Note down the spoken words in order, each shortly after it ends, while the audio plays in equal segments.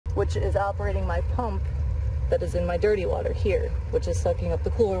which is operating my pump that is in my dirty water here, which is sucking up the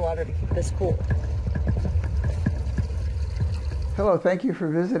cooler water to keep this cool. Hello, thank you for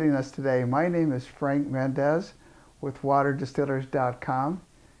visiting us today. My name is Frank Mendez with waterdistillers.com,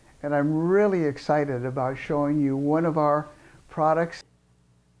 and I'm really excited about showing you one of our products.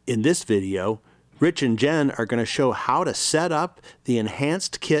 In this video, Rich and Jen are going to show how to set up the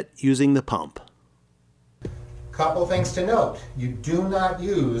enhanced kit using the pump. Couple things to note. You do not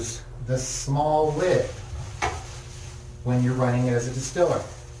use the small lid when you're running it as a distiller.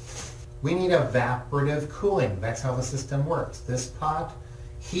 We need evaporative cooling. That's how the system works. This pot,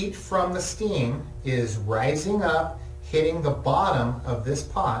 heat from the steam is rising up, hitting the bottom of this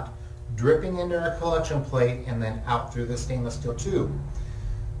pot, dripping into our collection plate, and then out through the stainless steel tube.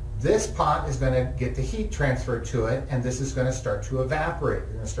 This pot is going to get the heat transferred to it, and this is going to start to evaporate.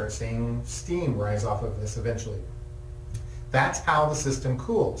 You're going to start seeing steam rise off of this eventually. That's how the system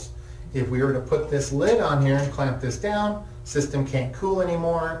cools. If we were to put this lid on here and clamp this down, system can't cool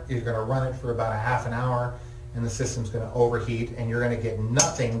anymore. You're going to run it for about a half an hour, and the system's going to overheat, and you're going to get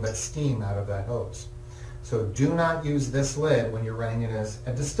nothing but steam out of that hose. So do not use this lid when you're running it as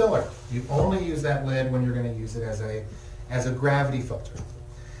a distiller. You only use that lid when you're going to use it as a gravity filter.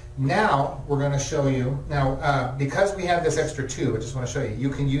 Now we're going to show you, because we have this extra tube, I just want to show you, you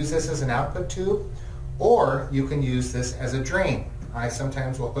can use this as an output tube, or you can use this as a drain. I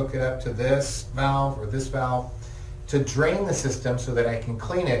sometimes will hook it up to this valve or this valve to drain the system so that I can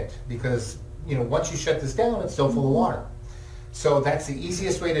clean it, because once you shut this down, it's still full of water. So that's the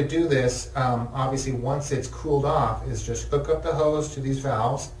easiest way to do this. Obviously, once it's cooled off, is just hook up the hose to these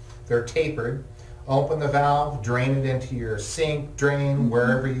valves. They're tapered. Open the valve, drain it into your sink, drain,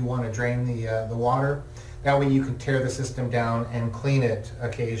 wherever you want to drain the water. That way you can tear the system down and clean it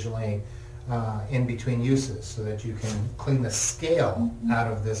occasionally in between uses, so that you can clean the scale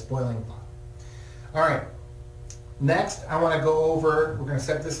out of this boiling pot. All right, next I want to go over, we're going to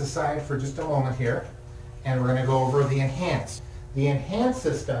set this aside for just a moment here, and we're going to go over the enhanced. The enhanced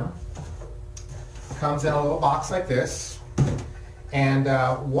system comes in a little box like this, and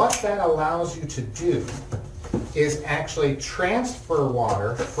what that allows you to do is actually transfer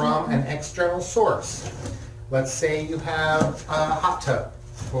water from an external source. Let's say you have a hot tub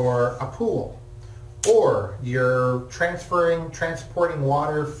or a pool, or you're transporting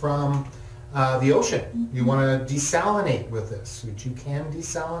water from the ocean. You want to desalinate with this, which you can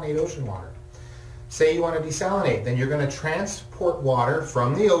desalinate ocean water. Say you want to desalinate, then you're going to transport water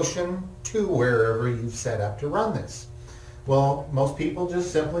from the ocean to wherever you've set up to run this. Well, most people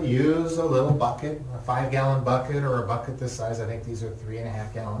just simply use a little bucket, a 5-gallon bucket, or a bucket this size. I think these are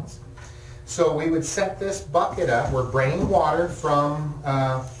 3.5 gallons. So we would set this bucket up. We're bringing water from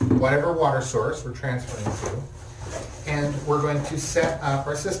whatever water source we're transferring to, and we're going to set up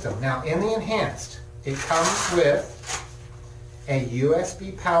our system. Now, in the enhanced, it comes with a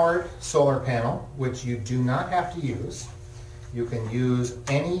USB-powered solar panel, which you do not have to use. You can use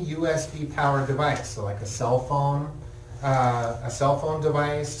any USB-powered device, so like a cell phone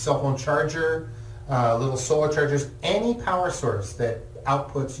device, cell phone charger, little solar chargers, any power source that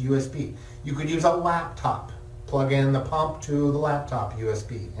outputs USB. You could use a laptop, plug in the pump to the laptop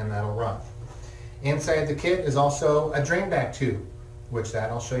USB, and that'll run. Inside the kit is also a drain back tube, which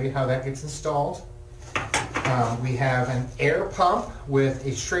I'll show you how that gets installed. We have an air pump with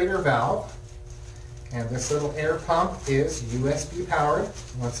a Schrader valve, and this little air pump is USB powered,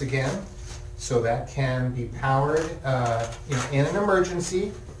 once again, so that can be powered in an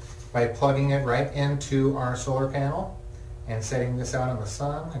emergency by plugging it right into our solar panel and setting this out in the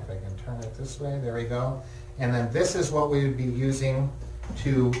sun. If I can turn it this way, there we go. And then this is what we would be using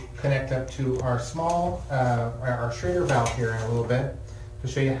to connect up to our our Schrader valve here in a little bit, to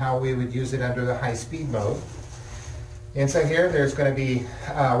show you how we would use it under the high-speed mode. Inside here, there's going to be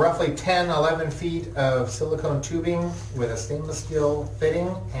roughly 10, 11 feet of silicone tubing with a stainless steel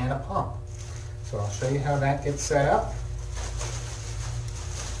fitting and a pump. So I'll show you how that gets set up.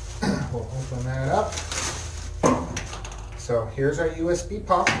 We'll open that up. So here's our USB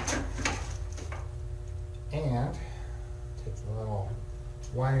pump, and take the little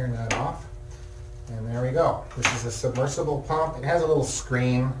wire nut off, and there we go. This is a submersible pump. It has a little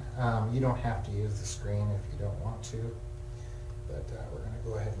screen. You don't have to use the screen if you don't want to, but we're going to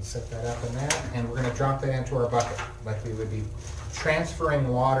go ahead and set that up in there, and we're going to drop that into our bucket like we would be transferring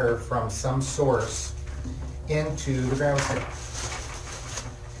water from some source into the ground tank.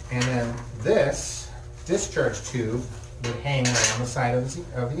 And then this discharge tube would hang around the side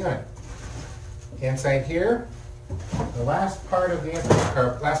of the unit. Inside here, the last part of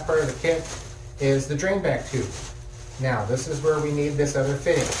the kit is the drain back tube. Now, this is where we need this other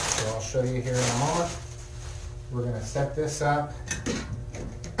fitting. So I'll show you here in a moment. We're going to set this up,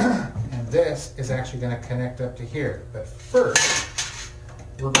 and this is actually going to connect up to here. But first,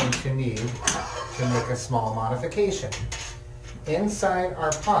 we're going to need to make a small modification. Inside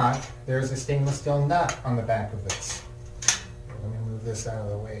our pot, there's a stainless steel nut on the back of this. Let me move this out of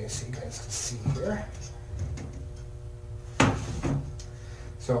the way so you guys can see here.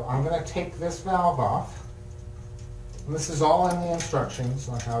 So I'm going to take this valve off. And this is all in the instructions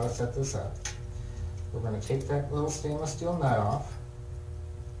on how to set this up. We're going to take that little stainless steel nut off.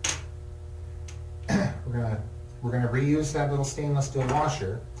 We're going to reuse that little stainless steel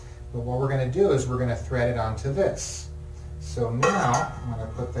washer, but what we're going to do is we're going to thread it onto this. So now I'm going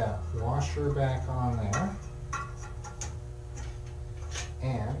to put that washer back on there,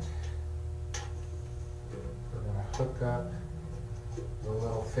 and we're going to hook up the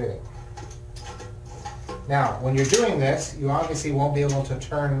little fitting. Now, when you're doing this, you obviously won't be able to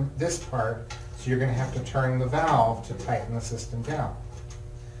turn this part, so you're going to have to turn the valve to tighten the system down.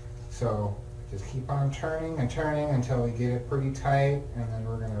 So just keep on turning and turning until we get it pretty tight, and then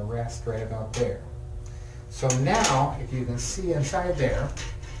we're going to rest right about there. So now, if you can see inside there,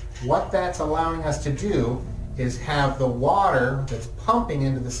 what that's allowing us to do is have the water that's pumping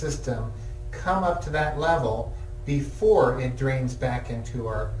into the system come up to that level before it drains back into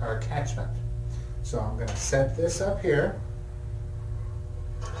our catchment. So I'm going to set this up here,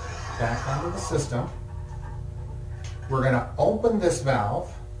 back onto the system. We're going to open this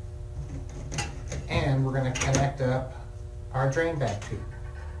valve, and we're going to connect up our drain bag tube.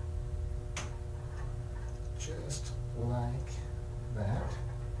 Just like that.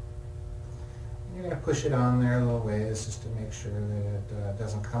 You're going to push it on there a little ways just to make sure that it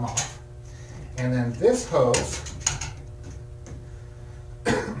doesn't come off. And then this hose,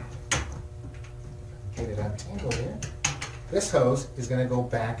 get it untangled here, this hose is going to go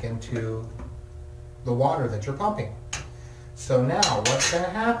back into the water that you're pumping. So now what's going to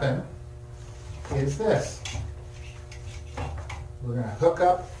happen is this. We're going to hook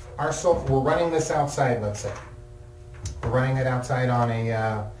up our soap. We're running this outside, let's say. We're running it outside on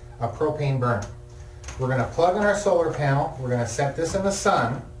a propane burner. We're going to plug in our solar panel. We're going to set this in the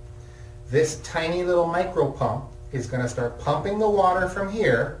sun. This tiny little micro pump is going to start pumping the water from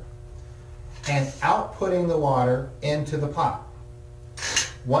here and outputting the water into the pot.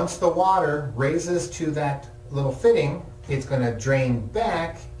 Once the water raises to that little fitting, it's going to drain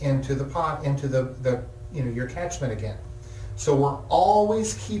back into the pot, into the your catchment again. So we're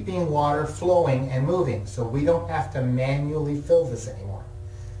always keeping water flowing and moving, so we don't have to manually fill this anymore.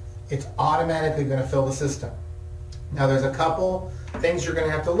 It's automatically going to fill the system. Now there's a couple things you're going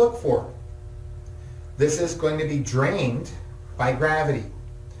to have to look for. This is going to be drained by gravity.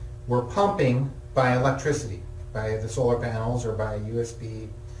 We're pumping by electricity, by the solar panels or by USB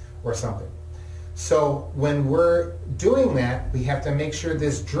or something. So when we're doing that, we have to make sure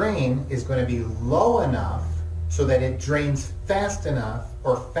this drain is going to be low enough so that it drains fast enough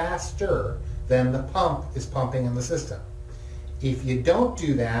or faster than the pump is pumping in the system. If you don't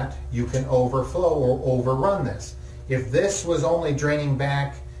do that, you can overflow or overrun this. If this was only draining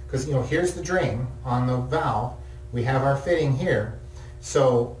back, because here's the drain on the valve, we have our fitting here,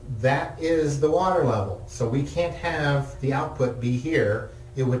 so that is the water level. So we can't have the output be here,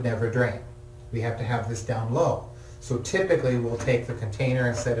 it would never drain. We have to have this down low. So typically we'll take the container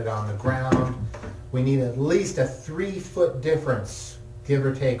and set it on the ground. We need at least a 3-foot difference, give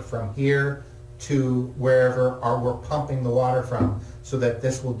or take, from here to wherever we're pumping the water from, so that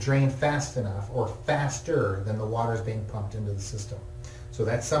this will drain fast enough or faster than the water is being pumped into the system. So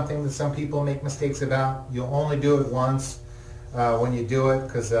that's something that some people make mistakes about. You'll only do it once when you do it,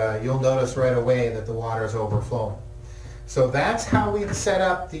 because you'll notice right away that the water is overflowing. So that's how we set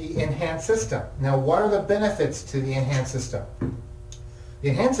up the enhanced system. Now, what are the benefits to the enhanced system? The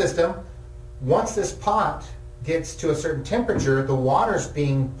enhanced system, once this pot gets to a certain temperature, the water's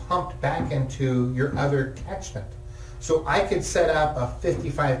being pumped back into your other catchment. So I could set up a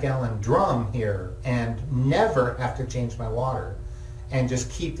 55-gallon drum here and never have to change my water and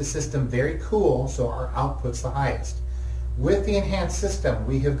just keep the system very cool so our output's the highest. With the enhanced system,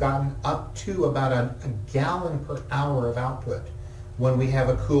 we have gotten up to about a gallon per hour of output when we have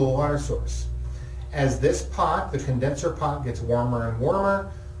a cool water source. As this pot, the condenser pot, gets warmer and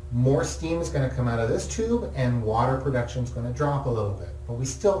warmer, more steam is going to come out of this tube and water production is going to drop a little bit. But we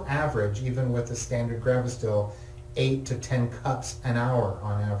still average, even with the standard Gravastil, 8 to 10 cups an hour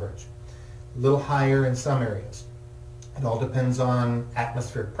on average. A little higher in some areas. It all depends on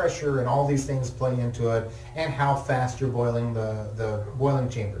atmospheric pressure, and all these things play into it, and how fast you're boiling the boiling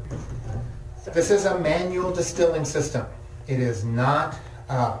chamber. This is a manual distilling system. It is not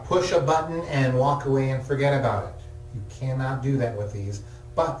push a button and walk away and forget about it. You cannot do that with these,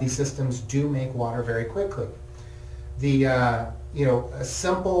 but these systems do make water very quickly. The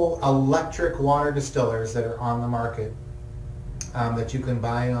simple electric water distillers that are on the market that you can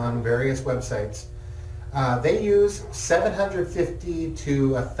buy on various websites, they use 750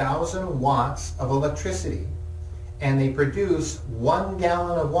 to 1,000 watts of electricity, and they produce 1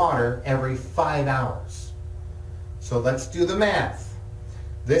 gallon of water every 5 hours. So let's do the math.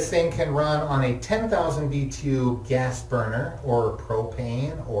 This thing can run on a 10,000 BTU gas burner or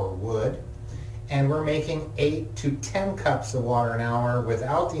propane or wood, and we're making 8 to 10 cups of water an hour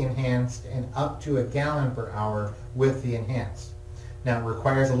without the enhanced, and up to 1 gallon per hour with the enhanced. Now it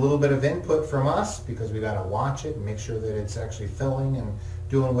requires a little bit of input from us because we got to watch it and make sure that it's actually filling and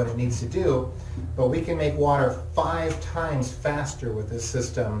doing what it needs to do, but we can make water 5 times faster with this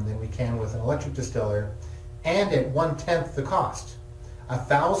system than we can with an electric distiller, and at 1/10 the cost.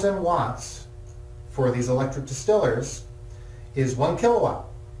 1,000 watts for these electric distillers is 1 kilowatt.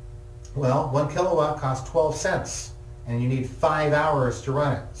 Well, 1 kilowatt costs 12 cents, and you need 5 hours to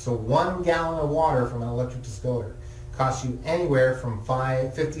run it. So 1 gallon of water from an electric distiller costs you anywhere from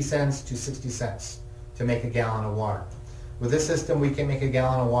 50 cents to 60 cents to make a gallon of water. With this system, we can make a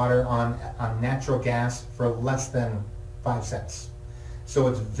gallon of water on natural gas for less than 5 cents. So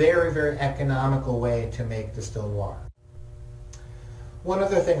it's very, very economical way to make distilled water. One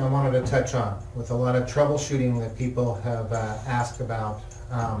other thing I wanted to touch on with a lot of troubleshooting that people have asked about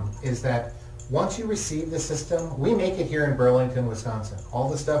is that once you receive the system, we make it here in Burlington, Wisconsin. All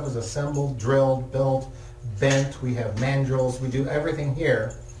the stuff is assembled, drilled, built, bent. We have mandrels. We do everything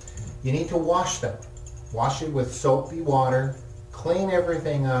here. You need to wash them. Wash it with soapy water. Clean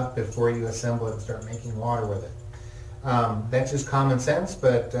everything up before you assemble it and start making water with it. That's just common sense,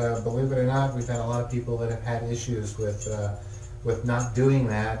 but believe it or not, we've had a lot of people that have had issues with not doing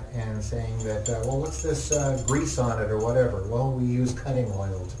that and saying that, well, what's this grease on it or whatever? Well, we use cutting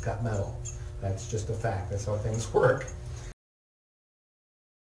oil to cut metal. That's just a fact. That's how things work.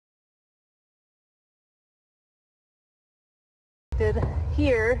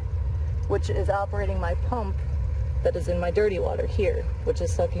 Here, which is operating my pump that is in my dirty water here, which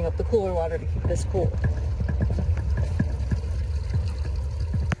is sucking up the cooler water to keep this cool.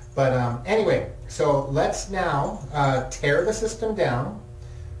 But anyway, so let's now tear the system down,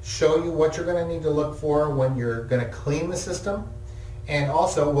 show you what you're going to need to look for when you're going to clean the system, and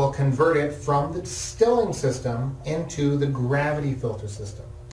also we'll convert it from the distilling system into the gravity filter system.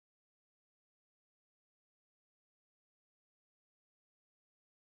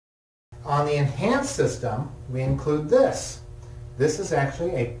 On the enhanced system, we include this. This is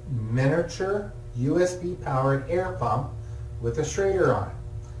actually a miniature USB-powered air pump with a Schrader on it.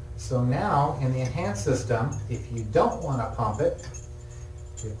 So now, in the enhanced system, if you don't want to pump it,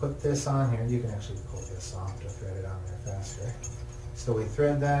 you put this on here. You can actually pull this off to thread it on there faster. So we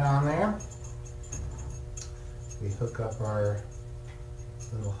thread that on there. We hook up our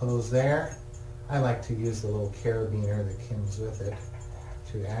little hose there. I like to use the little carabiner that comes with it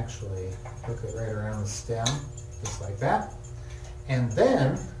to actually hook it right around the stem, just like that. And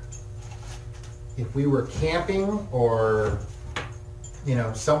then, if we were camping or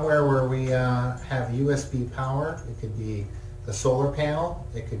somewhere where we have USB power, it could be the solar panel,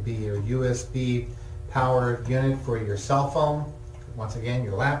 it could be your USB powered unit for your cell phone, once again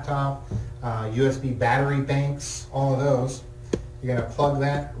your laptop, USB battery banks, all of those. You're going to plug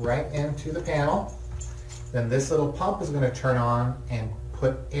that right into the panel. Then this little pump is going to turn on and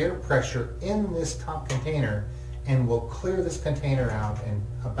put air pressure in this top container, and we'll clear this container out in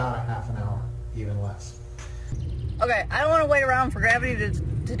about a half an hour, even less. Okay, I don't want to wait around for gravity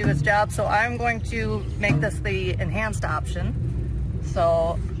to do its job, so I'm going to make this the enhanced option.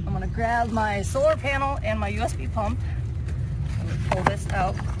 So I'm going to grab my solar panel and my USB pump. I'm going to pull this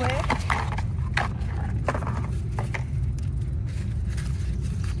out quick.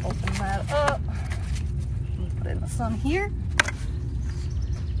 Open that up. Put it in the sun here.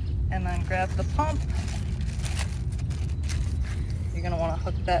 And then grab the pump. You're going to want to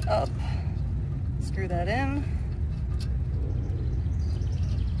hook that up. Screw that in.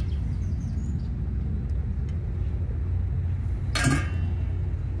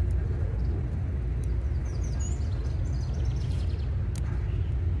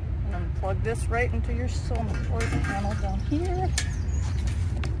 Plug this right into your solar panel down here.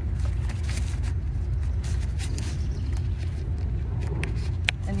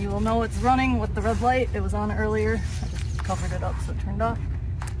 And you will know it's running with the red light. It was on earlier. I just covered it up so it turned off.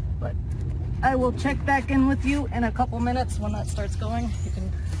 But I will check back in with you in a couple minutes when that starts going. You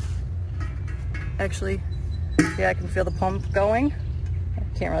can Actually, yeah, I can feel the pump going. I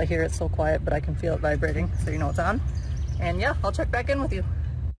can't really hear it, so quiet, but I can feel it vibrating, so you know it's on. And yeah, I'll check back in with you.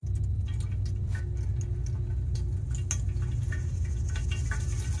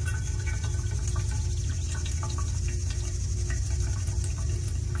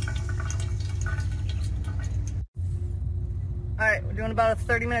 Alright, we're doing about a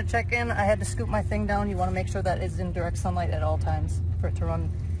 30-minute check-in. I had to scoop my thing down. You want to make sure that it's in direct sunlight at all times for it to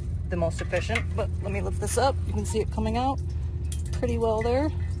run the most efficient. But let me lift this up. You can see it coming out pretty well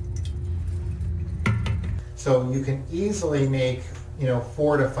there. So you can easily make,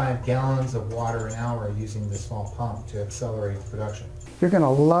 4 to 5 gallons of water an hour using this small pump to accelerate production. You're going to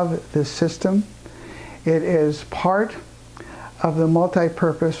love this system. It is part of the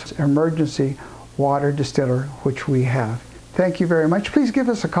multi-purpose emergency water distiller which we have. Thank you very much. Please give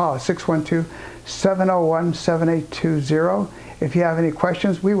us a call at 612-701-7820. If you have any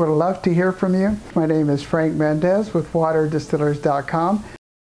questions, we would love to hear from you. My name is Frank Mendez with waterdistillers.com.